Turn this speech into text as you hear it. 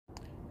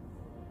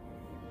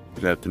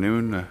Good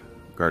afternoon,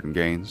 Garden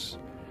Gains.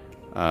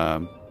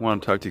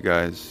 Want to talk to you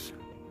guys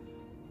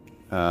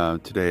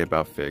today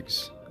about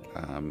figs.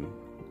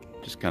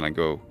 Just kind of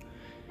go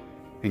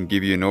and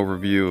give you an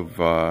overview of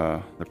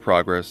the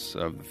progress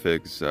of the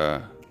figs,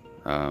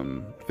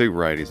 fig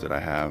varieties that I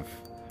have.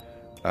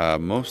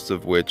 Most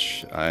of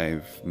which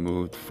I've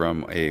moved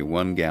from a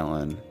 1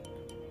 gallon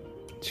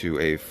to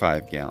a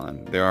 5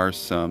 gallon. There are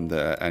some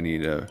that I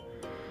need to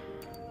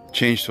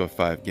change to a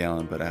 5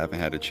 gallon, but I haven't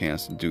had a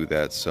chance to do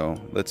that, so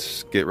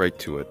let's get right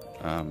to it.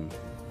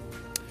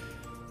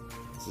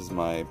 This is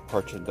my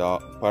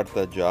Partagale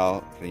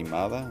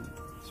Rimada.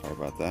 Sorry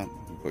about that,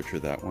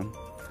 butchered that one.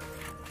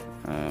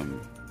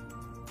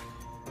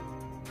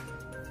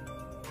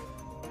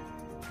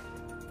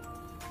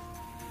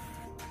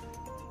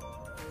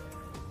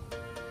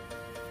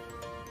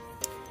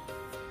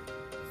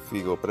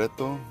 Figo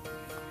Preto.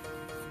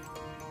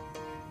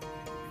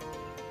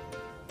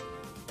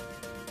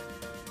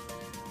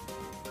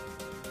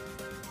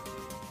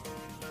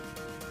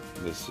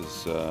 This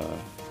is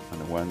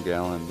on a 1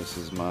 gallon. This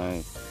is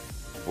my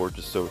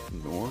Borgesot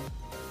Noir.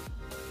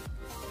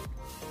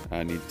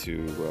 I need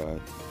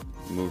to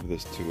move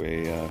this to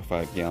a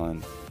 5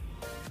 gallon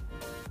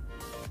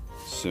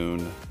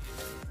soon.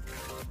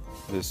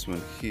 This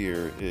one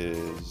here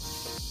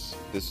is,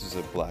 this is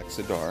a Black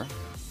Cedar.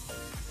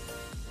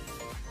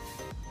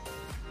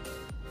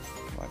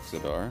 Black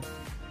Cedar.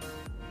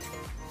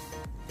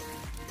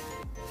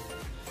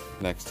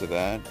 Next to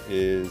that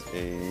is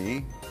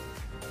a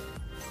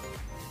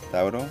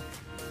Tauro.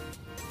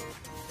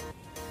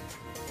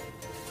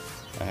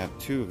 I have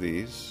 2 of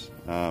these.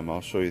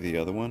 I'll show you the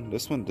other one.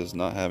 This one does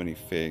not have any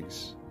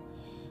figs.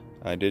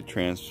 I did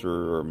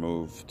transfer or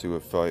move to a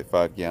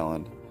 5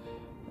 gallon.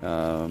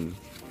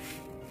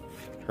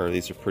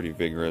 These are pretty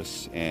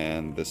vigorous,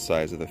 and the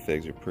size of the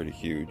figs are pretty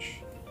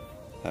huge.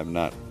 I have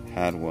not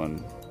had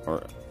one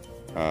or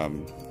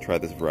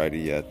tried this variety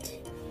yet.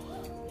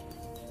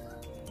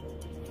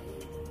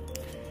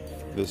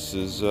 This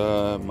is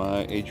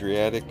my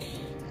Adriatic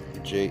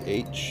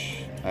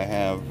JH. I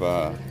have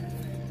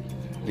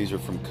these are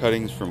from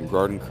cuttings from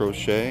Garden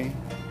Crochet.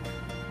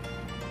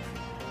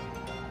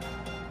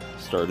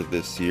 Started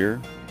this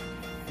year.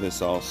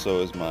 This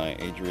also is my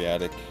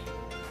Adriatic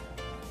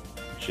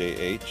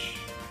JH.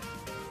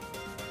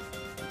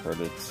 Heard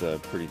it's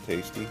pretty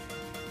tasty.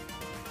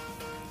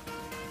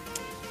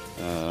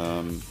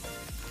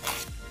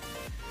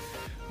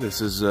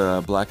 This is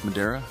Black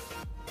Madeira,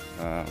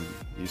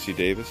 UC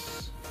Davis.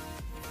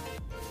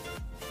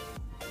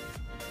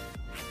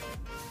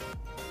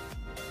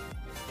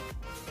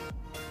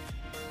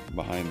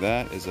 Behind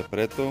that is a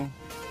Preto.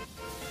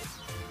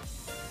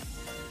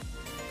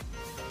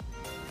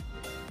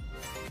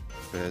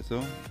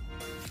 Preto.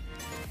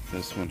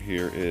 This one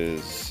here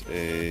is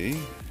a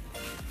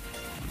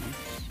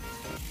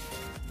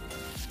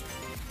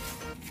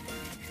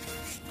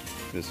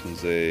this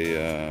one's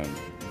a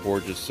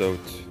Borgesot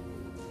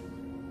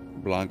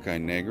Blanca y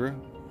Negra.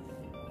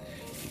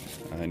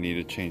 I need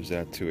to change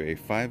that to a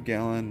 5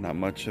 gallon. Not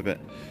much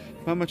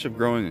of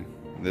growing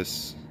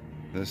this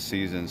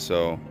season,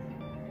 so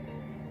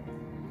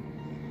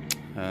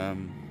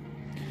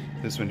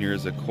this one here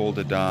is a Col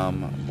de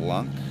Dame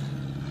Blanc.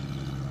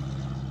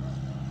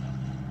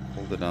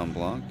 Col de Dame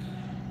Blanc.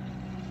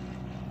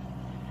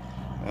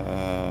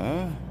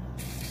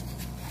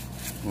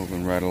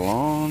 Moving right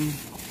along.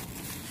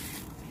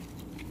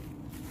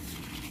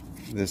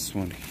 This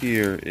one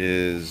here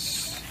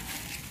is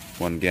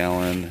 1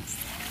 gallon.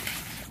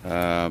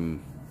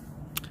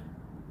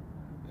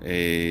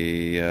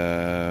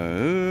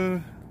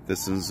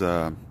 This is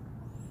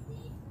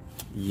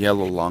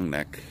yellow long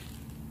neck.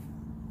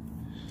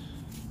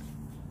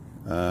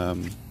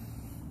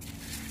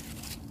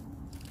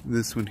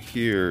 This one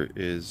here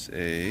is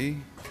a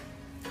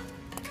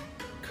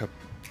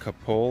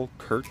Capole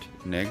Curt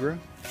Negra.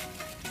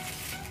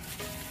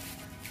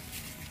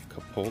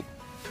 Capole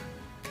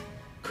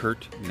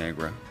Curt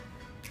Negra.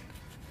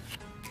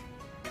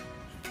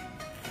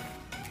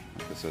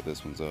 Like I said,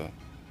 this one's a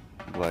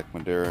Black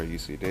Madeira,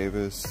 UC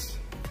Davis.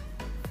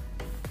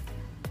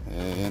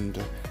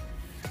 And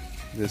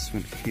this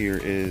one here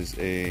is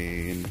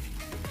a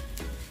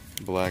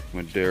Black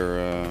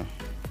Madeira.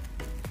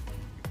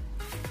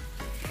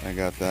 I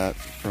got that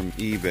from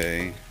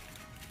eBay.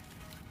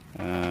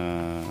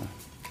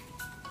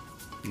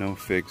 No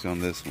figs on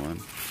this one.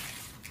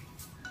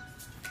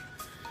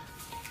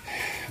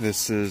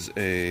 This is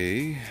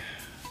a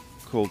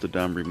Col de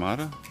Dame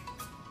Rimada.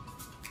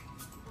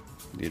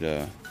 Need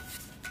to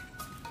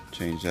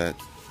change that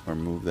or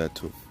move that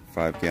to a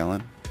 5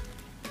 gallon.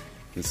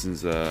 This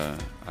is a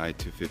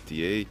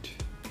I-258.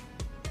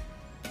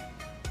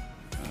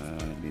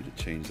 Need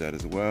to change that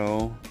as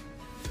well.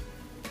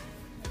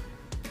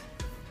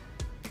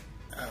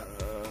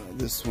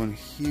 This one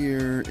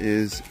here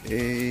is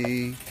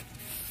a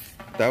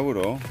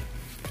Tauro.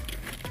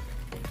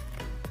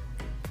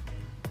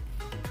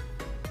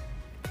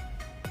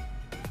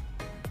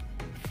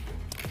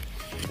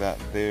 That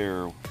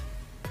there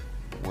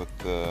with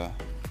the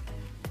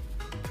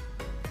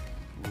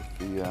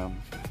the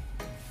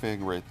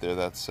fig right there.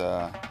 That's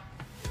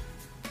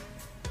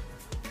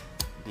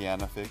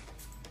Diana fig.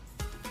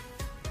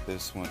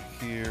 This one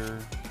here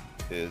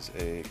is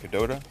a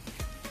Cadota.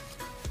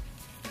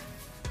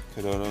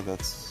 Cadota,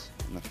 that's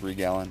in the 3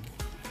 gallon.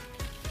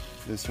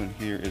 This one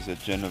here is a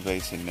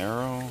Genovese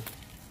Nero.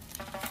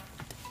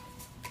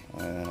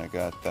 And I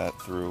got that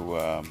through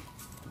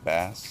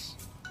Bass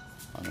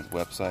on his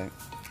website,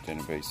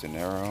 Genovese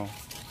Nero.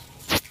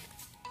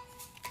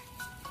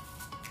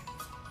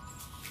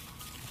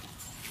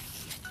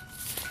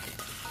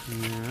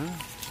 Here,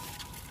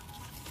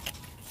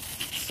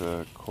 it's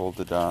a Col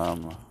de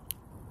Dame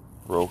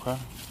Roja.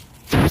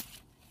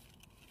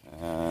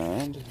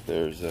 And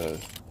there's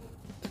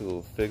two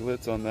little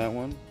figlets on that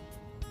one.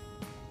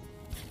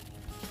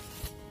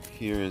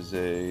 Here is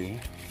a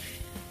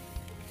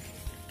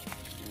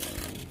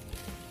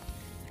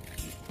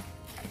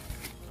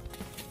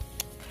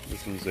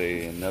this one's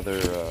another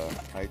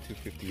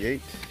I-258.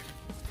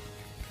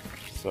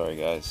 Sorry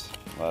guys,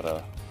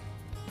 a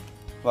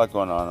lot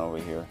going on over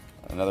here.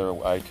 Another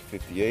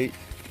I-258,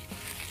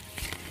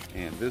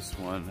 and this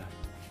one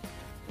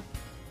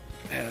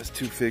has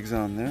 2 figs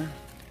on there.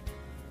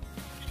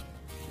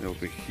 And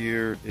over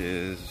here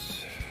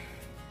is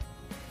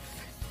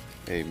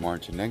a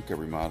Marcinenko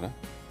Ramada.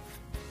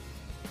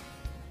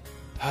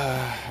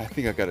 I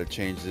think I gotta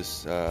change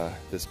this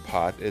this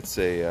pot. It's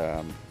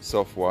a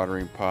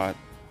self-watering pot,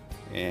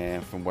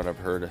 and from what I've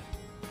heard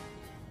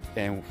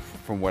and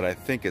from what I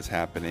think is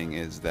happening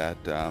is that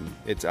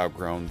it's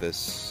outgrown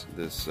this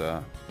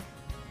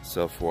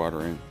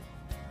self-watering,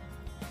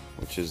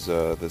 which is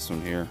this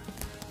one here.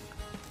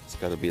 It's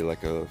got to be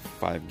like a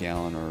 5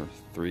 gallon or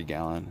 3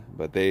 gallon,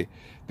 but they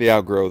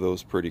outgrow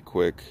those pretty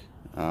quick,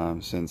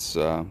 since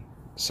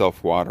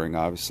self-watering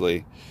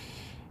obviously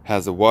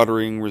has a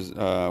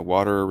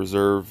water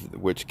reserve,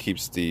 which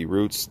keeps the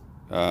roots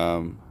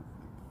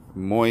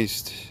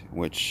moist,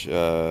 which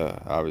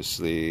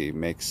obviously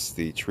makes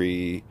the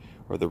tree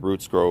or the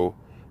roots grow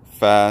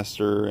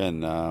faster,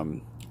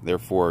 and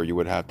therefore you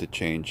would have to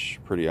change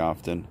pretty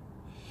often.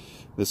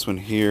 This one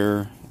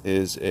here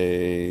is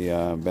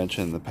a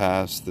mentioned in the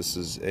past. This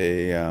is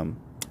a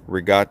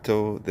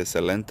Regato de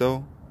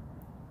Salento.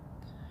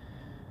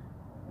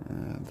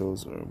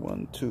 Those are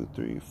 1, 2,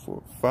 3,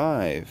 4,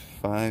 5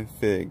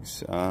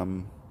 figs.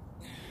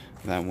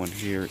 That one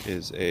here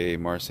is a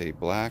Marseille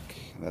Black.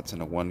 That's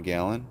in a 1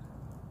 gallon.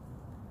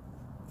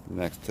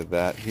 Next to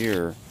that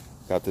here,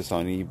 got this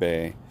on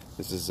eBay.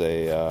 This is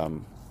a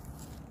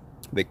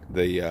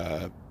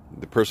the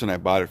person I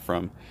bought it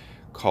from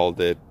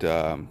called it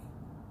a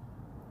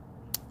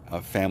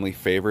family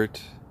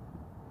favorite.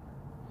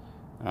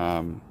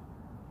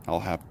 I'll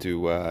have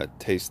to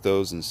taste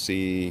those and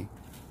see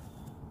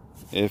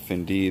if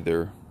indeed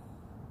they're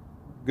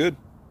good.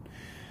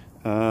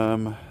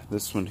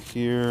 This one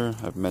here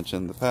I've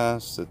mentioned in the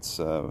past. It's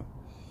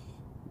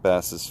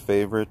Bass's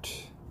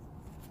favorite.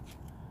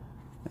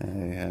 I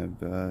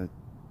have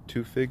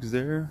 2 figs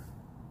there.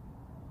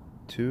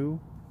 2.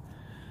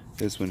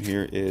 This one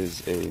here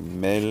is a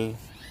Mel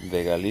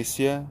de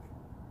Galicia,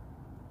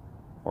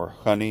 or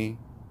honey,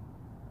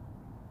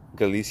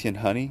 Galician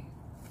honey.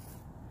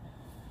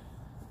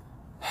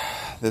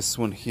 This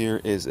one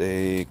here is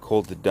a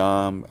Col de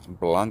Dame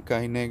Blanca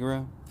y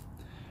Negra.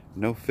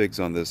 No figs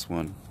on this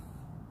one.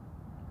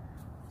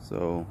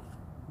 So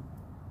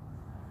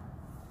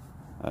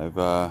I've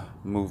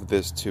moved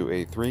this to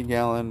a 3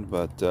 gallon,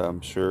 but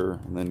I'm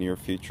sure in the near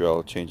future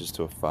I'll change this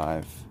to a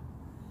 5.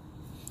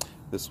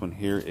 This one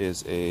here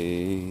is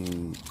a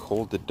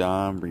Col de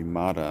Dame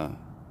Ramada.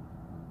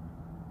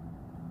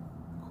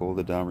 Col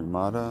de Dame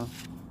Ramada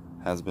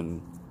I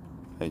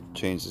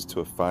changed this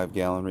to a 5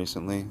 gallon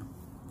recently.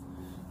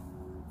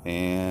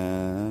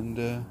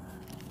 And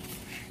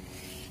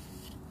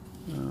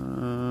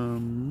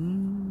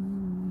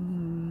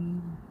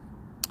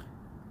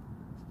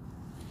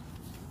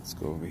let's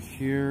go over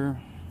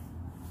here.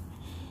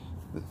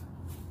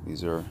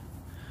 These are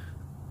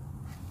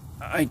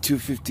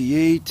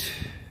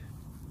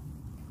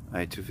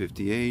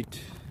I-258,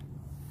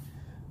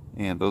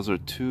 and those are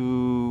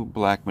 2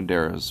 Black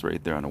Madeiras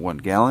right there on a 1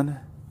 gallon.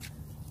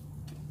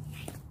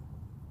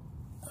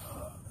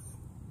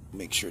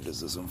 Make sure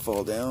this doesn't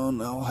fall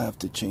down. I'll have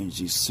to change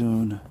these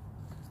soon.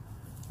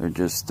 They're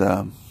just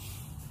about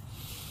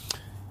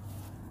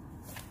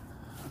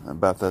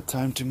that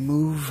time to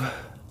move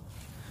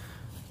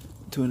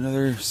to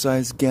another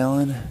size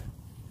gallon.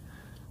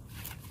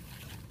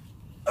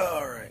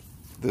 Alright,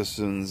 this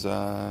one's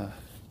in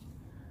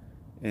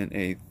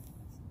a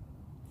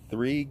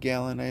 3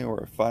 gallon or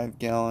a 5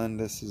 gallon.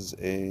 This is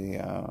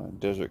a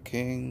Desert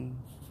King.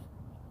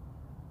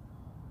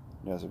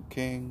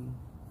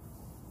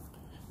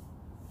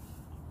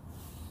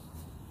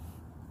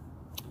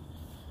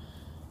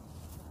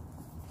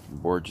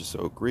 Borges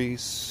Oak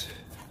Grease.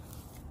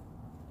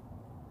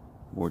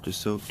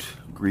 Borges Oaked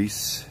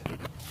Grease.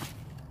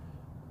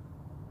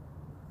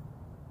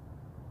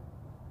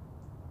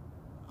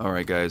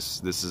 Alright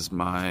guys, this is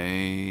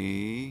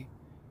my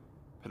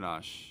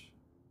panache.